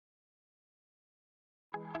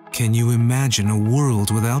Can you imagine a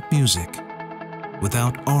world without music,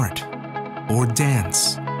 without art or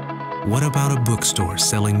dance? What about a bookstore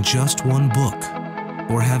selling just one book,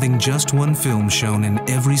 or having just one film shown in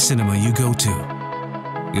every cinema you go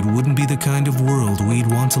to? It wouldn't be the kind of world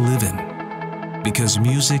we'd want to live in, because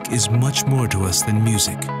music is much more to us than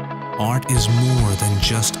music. Art is more than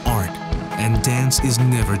just art, and dance is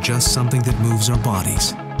never just something that moves our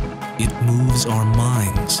bodies. It moves our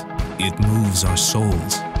minds. It moves our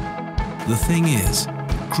souls. The thing is,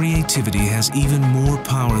 creativity has even more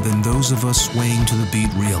power than those of us swaying to the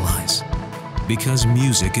beat realize. Because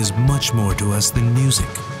music is much more to us than music.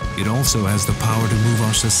 It also has the power to move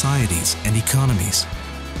our societies and economies.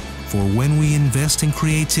 For when we invest in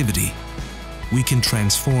creativity, we can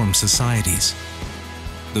transform societies.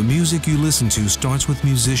 The music you listen to starts with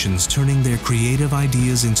musicians turning their creative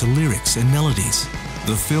ideas into lyrics and melodies.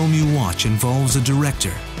 The film you watch involves a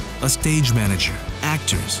director, a stage manager,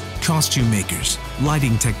 actors, costume makers,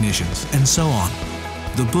 lighting technicians, and so on.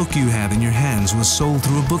 The book you have in your hands was sold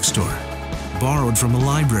through a bookstore, borrowed from a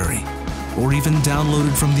library, or even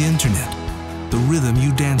downloaded from the internet. The rhythm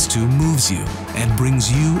you dance to moves you and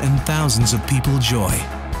brings you and thousands of people joy.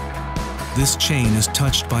 This chain is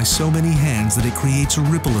touched by so many hands that it creates a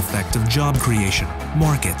ripple effect of job creation,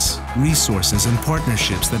 markets, resources, and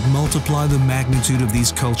partnerships that multiply the magnitude of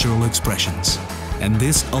these cultural expressions. And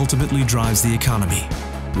this ultimately drives the economy.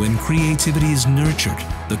 When creativity is nurtured,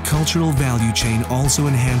 the cultural value chain also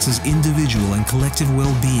enhances individual and collective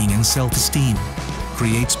well-being and self-esteem,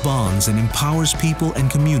 creates bonds, and empowers people and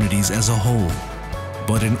communities as a whole.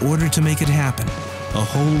 But in order to make it happen, a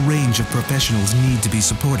whole range of professionals need to be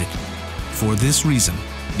supported. For this reason,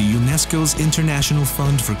 the UNESCO's International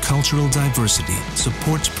Fund for Cultural Diversity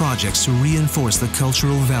supports projects to reinforce the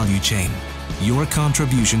cultural value chain. Your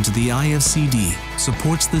contribution to the IFCD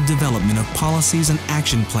supports the development of policies and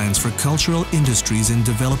action plans for cultural industries in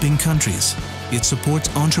developing countries. It supports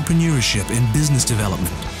entrepreneurship and business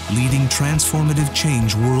development, leading transformative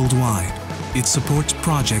change worldwide. It supports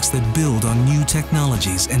projects that build on new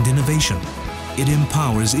technologies and innovation. It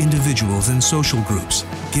empowers individuals and social groups,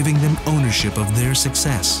 giving them ownership of their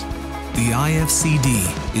success. The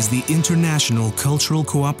IFCD is the International Cultural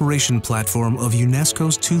Cooperation Platform of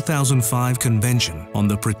UNESCO's 2005 Convention on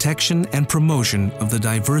the Protection and Promotion of the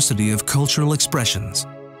Diversity of Cultural Expressions.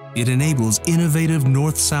 It enables innovative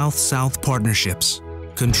North-South-South partnerships.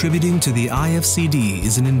 Contributing to the IFCD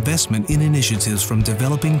is an investment in initiatives from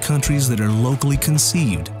developing countries that are locally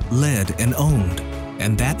conceived, led, and owned,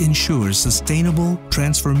 and that ensures sustainable,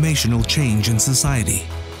 transformational change in society.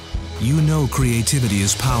 You know creativity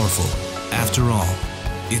is powerful. After all,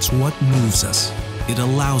 it's what moves us. It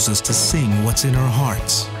allows us to sing what's in our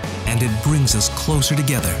hearts, and it brings us closer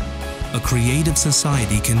together. A creative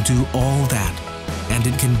society can do all that, and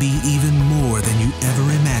it can be even more than you ever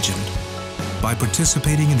imagined. By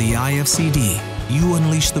participating in the IFCD, you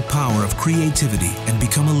unleash the power of creativity and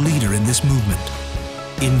become a leader in this movement.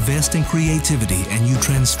 Invest in creativity and you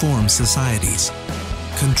transform societies.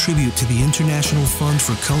 Contribute to the International Fund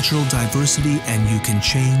for Cultural Diversity and you can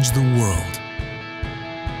change the world.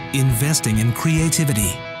 Investing in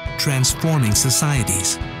creativity, transforming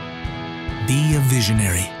societies. Be a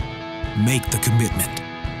visionary. Make the commitment.